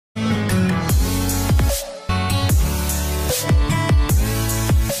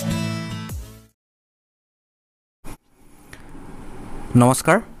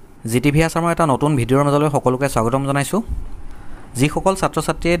নমস্কাৰ জিটিভি আসামৰ এটা নতুন ভিডিঅ'ৰ মাজলৈ সকলোকে স্বাগতম জনাইছো যিসকল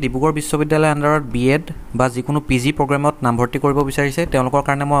ছাত্ৰ-ছাত্ৰীয়ে ডিব্ৰুগড় বিশ্ববিদ্যালয়ৰ আণ্ডাৰত B.Ed বা যিকোনো PG প্ৰগ্ৰামত নামভৰ্তি কৰিব বিচাৰিছে তেওঁলোকৰ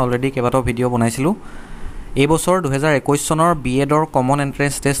কাৰণে মই অলৰেডি কেইবাটাও ভিডিঅ' বনাইছিলো এই বছৰ 2021 চনৰ B.Edৰ কমন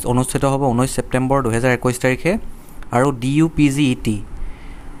এন্ট্ৰেন্স টেষ্ট অনুষ্ঠিত হ'ব 19 ছেপ্টেম্বৰ 2021 তাৰিখে আৰু DUPGET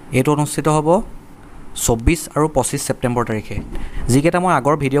এটো অনুষ্ঠিত হ'ব 24 আৰু 25 ছেপ্টেম্বৰ তাৰিখে যিকেটা মই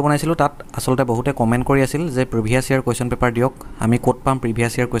আগৰ ভিডিঅ' বনাইছিলো তাত আসলতে বহুতে কমেন্ট কৰি আছিল যে প্ৰিভিয়াস ইয়াৰ কোৱেশ্চন পেপাৰ দিয়ক আমি কোড পাম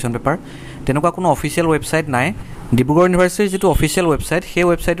প্ৰিভিয়াস ইয়াৰ কোৱেশ্চন পেপাৰ তেনেকুৱা কোনো অফিচিয়েল ৱেবসাইট নাই ডিব্ৰুগড় ইউনিভাৰ্চিটিৰ যেটো অফিচিয়েল ৱেবসাইট সেই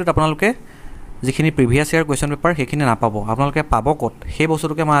ৱেবসাইটত আপোনালোকে যিখিনি প্ৰিভিয়াস ইয়াৰ কোৱেশ্চন পেপাৰ সেইখিনি নাপাব আপোনালোকে পাব ক'ত সেই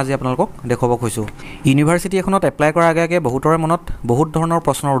বস্তুটোকে মই আজি আপোনালোকক দেখাব খুজিছো ইউনিভাৰ্চিটি এখনত এপ্লাই কৰাৰ আগে বহুতৰে মনত বহুত ধৰণৰ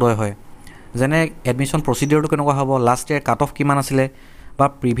প্ৰশ্নৰ উদয় হয় যেনে এডমিশন প্ৰচিডিউৰটো কেনেকুৱা হ'ব লাষ্ট ইয়াৰ কাট অফ কিমান আছিল বা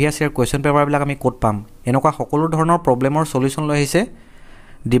প্ৰিভিয়াস ইয়াৰ কোৱেশ্চন পেপাৰ বিলাক আমি কোড পাম এনেকুৱা সকলো ধৰণৰ প্ৰবলেমৰ সলিউশন লৈ আহিছে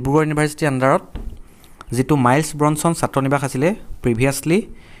ডিব্ৰুগড় ইউনিভাৰ্চিটি আণ্ডাৰত যেটো মাইলছ ব্ৰনছন ছাত্ৰ নিবাস আছিল প্ৰিভিয়াসলি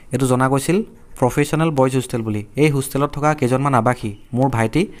এটো জনা গৈছিল প্ৰফেশনাল বয়জ হোষ্টেল বুলি এই হোষ্টেলত থকা কেজনমান আবাসী মোৰ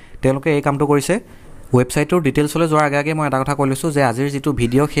ভাইটি তেওঁলোকে এই কামটো কৰিছে ৱেবসাইটৰ ডিটেইলছলৈ যোৱাৰ আগে মই এটা কথা কৈলৈছো যে আজিৰ যেটো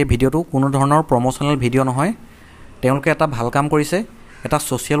ভিডিঅ' সেই ভিডিঅ'টো কোনো ধৰণৰ প্ৰমোশনাল ভিডিঅ' নহয় তেওঁলোকে এটা ভাল কাম কৰিছে এটা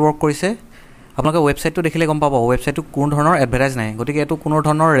সোশ্যাল ওয়াৰ্ক কৰিছে আপোনালোকে ৱেবসাইটটো দেখিলে গম পাব ৱেবসাইটটো কোন ধৰণৰ এডভাৰটাইজ নাই গতিকে এটো কোনো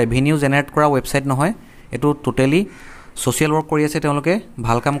ধৰণৰ ৰেভিনিউ জেনাৰেট কৰা ৱেবসাইট নহয় এটো টোটালি সোশ্যাল ওয়াৰ্ক কৰি আছে তেওঁলোকে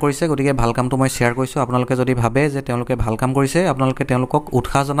ভাল কাম কৰিছে গতিকে ভাল কামটো মই শেয়াৰ কৰিছো আপোনালোকে যদি ভাবে যে তেওঁলোকে ভাল কাম কৰিছে আপোনালোকে তেওঁলোকক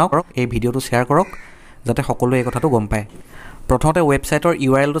উৎসাহ জনাওক এই ভিডিঅ'টো শেয়াৰ কৰক যাতে সকলোৱে এই কথাটো গম পায় প্ৰথমতে ৱেবসাইটৰ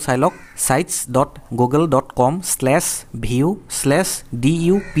URL টো চাই লওক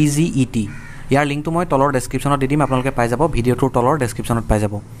sites.google.com/view/DUPGET ইয়াৰ লিংকটো মই তলৰ ডেসক্ৰিপচনত দি দিম আপোনালোকে পাই যাব ভিডিঅ'টোৰ তলৰ ডেসক্ৰিপচনত পাই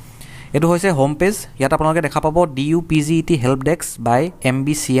যাব এটো হৈছে হোম পেজ ইয়াত আপোনালোকে দেখা পাব DUPGET হেল্প ডেস্ক বাই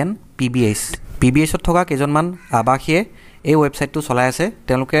MBCN PBH ত থকা কেজনমান আবাসীয়ে এই ৱেবসাইটটো চলাই আছে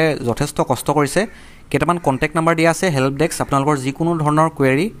তেওঁলোকে যথেষ্ট কষ্ট কৰিছে কেটামান কন্টাক্ট নাম্বাৰ দিয়া আছে হেল্প ডেস্ক আপোনালোকৰ যিকোনো ধৰণৰ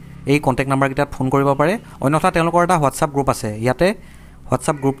কোৱেৰি এই কন্টাক্ট নাম্বাৰ কিটাত ফোন কৰিব পাৰে অন্যথা তেওঁলোকৰ এটা WhatsApp গ্ৰুপ আছে ইয়াতে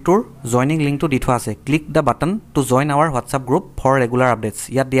WhatsApp গ্ৰুপটোৰ জয়নিং লিংকটো দি থোৱা আছে click da button to join hour WhatsApp group for regular updates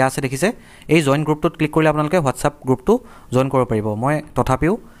ইয়াত দিয়া আছে দেখিছে এই জয়েন গ্ৰুপটোত ক্লিক কৰিলে আপোনালোকে WhatsApp গ্ৰুপটো জয়েন কৰিব পাৰিব মই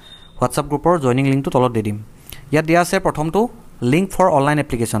তথাপিও WhatsApp গ্ৰুপৰ জয়নিং লিংকটো তলত দি দিম ইয়াত দিয়া আছে প্ৰথমটো লিংক ফৰ অনলাইন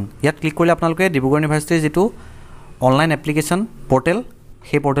এপ্লিকেশন ইয়াত ক্লিক কৰিলে আপোনালোকে ডিব্ৰুগড় ইউনিভাৰ্চিটিৰ যেটো অনলাইন এপ্লিকেশন পোৰ্টেল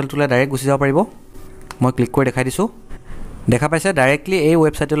সেই পোৰ্টেলটোলৈ ডাইৰেক্ট গুচি যাব পাৰিব মই ক্লিক কৰি দেখাই দিছো দেখা পাইছে ডাইৰেক্টলি এই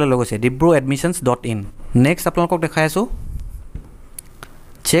ৱেবসাইটলৈ লৈ গৈছে dibruadmissions.in নেক্সট আপোনালোকক দেখাই আছো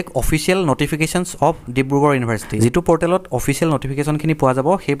check official notifications of Dibrugarh university যেটো পোৰ্টেলত অফিচিয়েল নোটিফিকেশন খিনি পোৱা যাব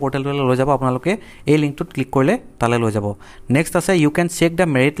সেই পোৰ্টেললৈ লৈ যাব আপোনালোকে এই লিংকটোত ক্লিক কৰিলে তালে লৈ যাব নেক্সট আছে U can check da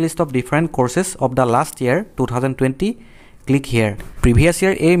merit list of different কোৰ্সেস of the last year 2020 click হিয়াৰ প্ৰিভিয়াস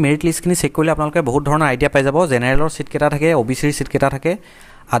ইয়াৰ এই মেৰিট লিষ্ট খিনি চেক কৰিলে আপোনালোকে বহুত ধৰণৰ আইডিয়া পাই যাব জেনাৰেলৰ সিট কেটা থাকে OBCৰ সিট কেটা থাকে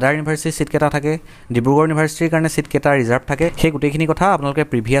আদাৰ ইউনিভাৰ্চিটিৰ সিট কেটা থাকে ডিব্ৰুগড় ইউনিভাৰ্চিটিৰ কাৰণে সিট কেটা ৰিজাৰ্ভ থাকে সেই গুটেখিনি কথা আপোনালোকে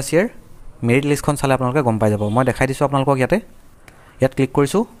প্ৰিভিয়াস ইয়াৰ মেৰিট লিষ্টখন চালে আপোনালোকে গম পাই যাব মই দেখাই দিছো আপোনালোকক ইয়াত ক্লিক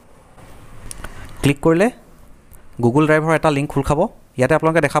কৰিছো ক্লিক কৰিলে গুগল ড্ৰাইভৰ এটা লিংক খুল খাব ইয়াতে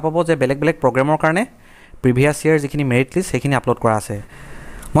আপোনালোকে দেখা পাব যে বেলেগ বেলেগ প্ৰগ্ৰামৰ কাৰণে প্ৰিভিয়াস ইয়াৰ যিখিনি মেৰিট লিষ্ট সেইখিনি আপলোড কৰা আছে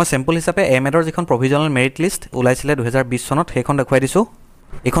মই স্যাম্পল হিচাপে M.Edৰ যিখন প্ৰভিজনাল মেৰিট লিষ্ট ওলাইছিলে 2020 চনত সেইখন দেখুৱাই দিছো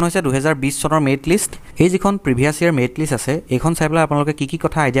এখন হৈছে 2020 চনৰ মেৰিট লিষ্ট এই যিখন প্ৰিভিয়াস ইয়াৰ মেৰিট লিষ্ট আছে এইখন চাই পেলাই আপোনালোকে কি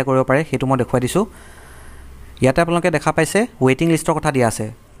কথা আইডিয়া কৰিব পাৰে হেতু মই দেখুৱাই দিছো ইয়াতে আপোনালোকে দেখা পাইছে ৱেটিং লিষ্টৰ কথা দিয়া আছে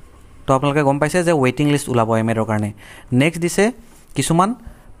তো আপোনালোকে গম পাইছে যে ৱেটিং লিষ্ট ওলাব M.Edৰ কাৰণে নেক্সট দিছে কিছুমান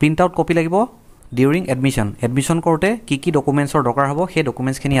প্ৰিন্ট আউট কপি লাগিব ডিউৰিং এডমিশন কৰোতে কি ডকুমেন্টছৰ দৰকাৰ হ'ব সেই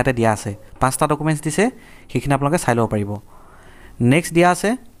ডকুমেন্টছখিনি ইয়াতে দিয়া আছে পাঁচটা ডকুমেন্টছ দিছে সেইখিনি আপোনালোকে চাই ল'ব পাৰিব নেক্সট দিয়া আছে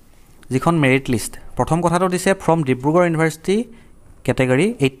যিখন মেৰিট লিষ্ট প্ৰথম কথাটো দিছে from Dibrugarh university ক্যাটেগৰী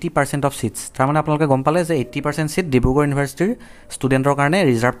 80% of seats তাৰ মানে আপোনালোকে গম পালে যে 80% সিট ডিব্ৰুগড় ইউনিভাৰ্চিটিৰ ষ্টুডেন্টৰ কাৰণে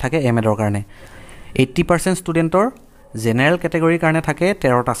ৰিজাৰ্ভ থাকে M.Edৰ কাৰণে 80% ষ্টুডেন্টৰ জেনাৰেল ক্যাটেগৰীৰ কাৰণে থাকে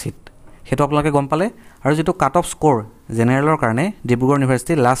 13টা সিট হেতু আপোনালোকে গম পালে আৰু যেটো কাট অফ স্কোৰ জেনাৰেলৰ কাৰণে ডিব্ৰুগড়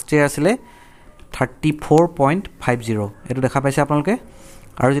ইউনিভাৰ্চিটি লাষ্ট ইয়াৰ আছিল 34.50 এটো দেখা পাইছে আপোনালোকে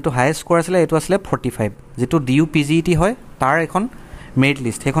আৰু যেটো হাইয়েষ্ট স্কোৰ আছিল এটো আছিল 45 যেটো DUPGET হয় তাৰ এখন মেৰিট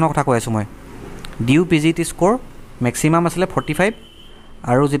লিষ্ট সেইখনৰ কথা কৈ আছো মই DUPGET স্কোৰ ম্যাক্সিমাম আছিল 45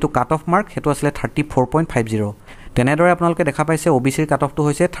 আৰু যেটো কাট অফ মাৰ্ক হেতু আছিল 34.50 তেনেদৰে আপোনালোকে দেখা পাইছে OBCৰ কাট অফটো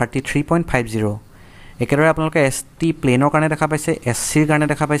হৈছে 33.50 একেদৰে আপোনালোকে ST প্লেনৰ কাৰণে দেখা পাইছে SCৰ কাৰণে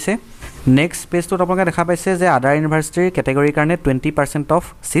দেখা পাইছে নেক্সট পেজটোত আপোনালোকে দেখা পাইছে যে আদাৰ ইউনিভাৰ্চিটিৰ ক্যাটেগৰীৰ কাৰণে 20% অফ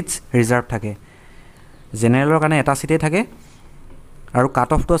সিটস ৰিজাৰ্ভ থাকে জেনাৰেলৰ কাৰণে এটা সিটে থাকে আৰু কাট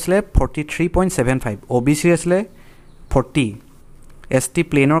অফটো আছিল 43.75 OBC আছিল 40 ST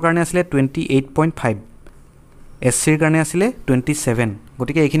প্লেনৰ কাৰণে আছিল 28.5 SCৰ কাৰণে আছিল 27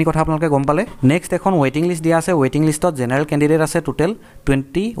 গতিকে এইখিনি কথা আপোনালোকে গম পালে নেক্সট এখন ৱেটিং লিষ্ট দিয়া আছে ৱেটিং লিষ্টত জেনাৰেল ক্যান্ডিডেট আছে টোটাল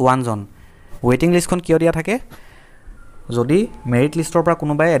 21 জন ৱেটিং লিষ্টখন কিয় দিয়া থাকে যদি মেৰিট লিষ্টৰ পৰা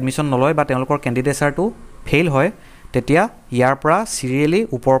কোনোবাই এডমিশ্যন নলয় বা তেওঁলোকৰ কেণ্ডিডেচাৰটো ফেইল হয় তেতিয়া ইয়াৰ পৰা চিৰিয়েলি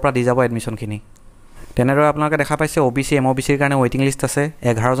ওপৰৰ পৰা দি যাব এডমিশ্যনখিনি তেনেদৰে আপোনালোকে দেখা পাইছে OBC MOBCৰ কাৰণে ৱেইটিং লিষ্ট আছে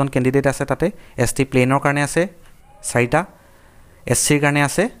 11জন কেণ্ডিডেট আছে তাতে ST প্লেনৰ কাৰণে আছে 4টা SCৰ কাৰণে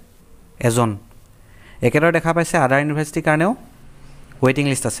আছে এজন একেদৰে দেখা পাইছে আদাৰ ইউনিভাৰ্চিটিৰ কাৰণেও ৱেইটিং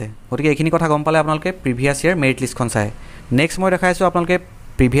লিষ্ট আছে গতিকে এইখিনি কথা গম পালে আপোনালোকে প্ৰিভিয়াছ ইয়াৰ মেৰিট লিষ্টখন চাই নেক্সট মই দেখাইছোঁ আপোনালোকে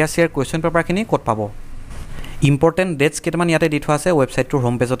প্ৰিভিয়াছ ইয়াৰ কুৱেশ্যন পেপাৰখিনি ক'ত পাব ইম্পৰ্টেণ্ট ডেটছ কেইটামান ইয়াতে দি থোৱা আছে ৱেবছাইটটোৰ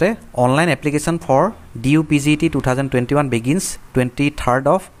home পেজতে online application for DUPGET 2021 begins 23rd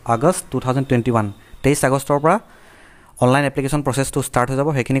of August 2021 23 আগষ্টৰ পৰা অনলাইন এপ্লিকেশ্যন প্ৰচেছটো ষ্টাৰ্ট হৈ যাব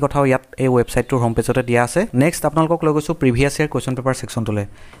সেইখিনি কথাও ইয়াত এই ৱেবছাইটটোৰ হোম পেজতে দিয়া আছে নেক্সট আপোনালোকক লৈ গৈছোঁ প্ৰিভিয়াছ ইয়াৰ কুৱেশ্যন পেপাৰ ছেকশ্যনটোলৈ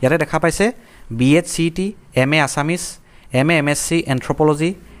ইয়াতে দেখা পাইছে B.Ed CET MA Assamese MA MSc এন্থ্ৰপ'লজি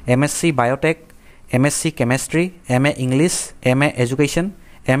MSc biotech MSc chemistry MA English MA education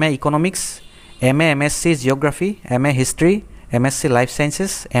MA economics MA MSc geography MA history MSc life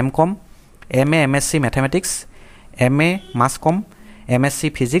sciences MCom MA MSc mathematics MA মাছ কম MSc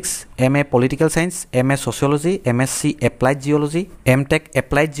physics MA political science MA sociology MSc applied geology MTech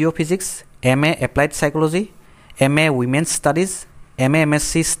applied জিঅ'ফিজিক্স MA applied psychology MA women's studies MA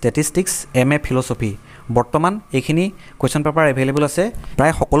MSc statistics MA philosophy বৰ্তমান এইখিনি question paper available আছে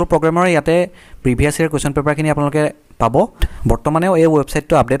প্ৰায় সকলো প্ৰগ্ৰামৰে ইয়াতে previous year question পেপাৰখিনি আপোনালোকে পাব বৰ্তমানেও এই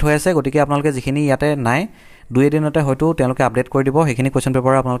ৱেবছাইটটো আপডেট হৈ আছে গতিকে আপোনালোকে যিখিনি ইয়াতে নাই 2 এদিনতে হয়তো তেওঁলোকে আপডেট কৰি দিব সেইখিনি কুৱেশ্যন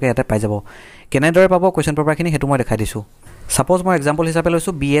পেপাৰ আপোনালোকে ইয়াতে পাই যাব কেনেদৰে পাব কুৱেশ্যন পেপাৰখিনি সেইটো মই দেখাই দিছোঁ সাপোজ মই এক্সাম্পল হিচাপে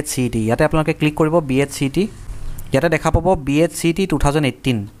লৈছোঁ B.Ed CET ইয়াতে আপোনালোকে ক্লিক কৰিব B.Ed CET ইয়াতে দেখা পাব B.Ed CET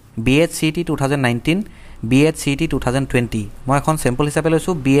 2018 B.Ed CET 2019 B.Ed CET 2020 মই এখন চেম্পল হিচাপে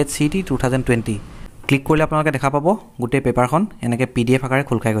লৈছোঁ B.Ed CET 2020 ক্লিক কৰিলে আপোনালোকে দেখা পাব গোটেই পেপাৰখন এনেকৈ PDF আকাৰে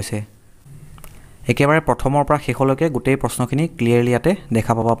খোল খাই গৈছে একেবাৰে প্ৰথমৰ পৰা শেষলৈকে গোটেই প্ৰশ্নখিনি ক্লিয়াৰলি ইয়াতে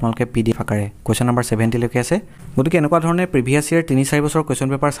দেখা পাব আপোনালোকে PDF আকাৰে কুৱেশ্যন নম্বৰ 70 লৈকে আছে গতিকে এনেকুৱা ধৰণে প্ৰিভিয়াছ ইয়াৰ 3-4 বছৰ কুৱেশ্যন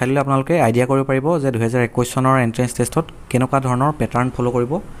পেপাৰ চাই ল'লে আপোনালোকে আইডিয়া কৰিব পাৰিব যে 2021 চনৰ এন্ট্ৰেন্স টেষ্টত কেনেকুৱা ধৰণৰ পেটাৰ্ণ ফ'ল'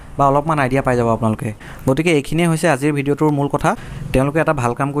 কৰিব বা অলপমান আইডিয়া পাই যাব আপোনালোকে গতিকে এইখিনিয়ে হৈছে আজিৰ ভিডিঅ'টোৰ মূল কথা তেওঁলোকে এটা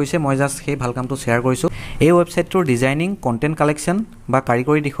ভাল কাম কৰিছে মই জাষ্ট সেই ভাল কামটো শ্বেয়াৰ কৰিছোঁ এই ৱেবছাইটটোৰ ডিজাইনিং কণ্টেণ্ট কালেকশ্যন বা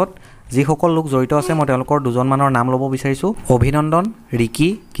কাৰিকৰী দিশত যিসকল লোক জড়িত আছে মই তেওঁলোকৰ দুজনমানৰ নাম ল'ব বিচাৰিছোঁ অভিনন্দন ৰিকি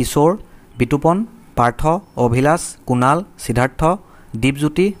কিশোৰ বিতুপন পাৰ্থ অভিলাষ কুণাল সিদ্ধাৰ্থ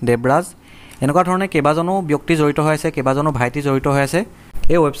দীপজ্যোতি দেৱৰাজ এনেকুৱা ধৰণে কেইবাজনো ব্যক্তি জড়িত হৈ আছে কেইবাজনো ভাইটি জড়িত হৈ আছে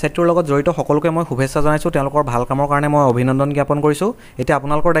এই ৱেবছাইটটোৰ লগত জড়িত সকলোকে মই শুভেচ্ছা জনাইছোঁ তেওঁলোকৰ ভাল কামৰ কাৰণে মই অভিনন্দন জ্ঞাপন কৰিছোঁ এতিয়া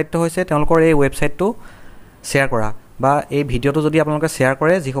আপোনালোকৰ দায়িত্ব হৈছে তেওঁলোকৰ এই ৱেবছাইটটো শ্বেয়াৰ কৰা বা এই ভিডিঅ'টো যদি আপোনালোকে শ্বেয়াৰ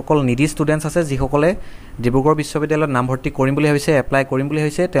কৰে যিসকল নিডি ষ্টুডেণ্টছ আছে যিসকলে ডিব্ৰুগড় বিশ্ববিদ্যালয়ত নামভৰ্তি কৰিম বুলি ভাবিছে এপ্লাই কৰিম বুলি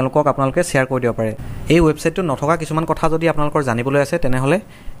ভাবিছে তেওঁলোকক আপোনালোকে শ্বেয়াৰ কৰি দিব পাৰে এই ৱেবছাইটটোত নথকা কিছুমান কথা যদি আপোনালোকৰ জানিবলৈ আছে তেনেহ'লে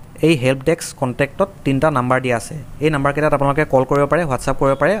এই হেল্প ডেস্ক কণ্টেক্টত 3টা নাম্বাৰ দিয়া আছে এই নাম্বাৰকেইটাত আপোনালোকে কল কৰিব পাৰে হোৱাটছআপ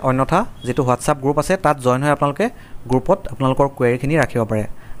কৰিব পাৰে অন্যথা যিটো হোৱাটছআপ গ্ৰুপ আছে তাত জইন হৈ আপোনালোকে গ্ৰুপত আপোনালোকৰ কুৱেৰিখিনি ৰাখিব পাৰে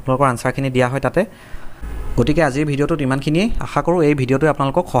আপোনালোকৰ আনচাৰখিনি দিয়া হয় তাতে গতিকে আজিৰ ভিডিঅ'টোত ইমানখিনিয়ে আশা কৰোঁ এই ভিডিঅ'টোৱে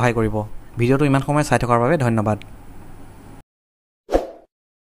আপোনালোকক সহায় কৰিব ভিডিঅ'টো ইমান সময় চাই থকাৰ বাবে ধন্যবাদ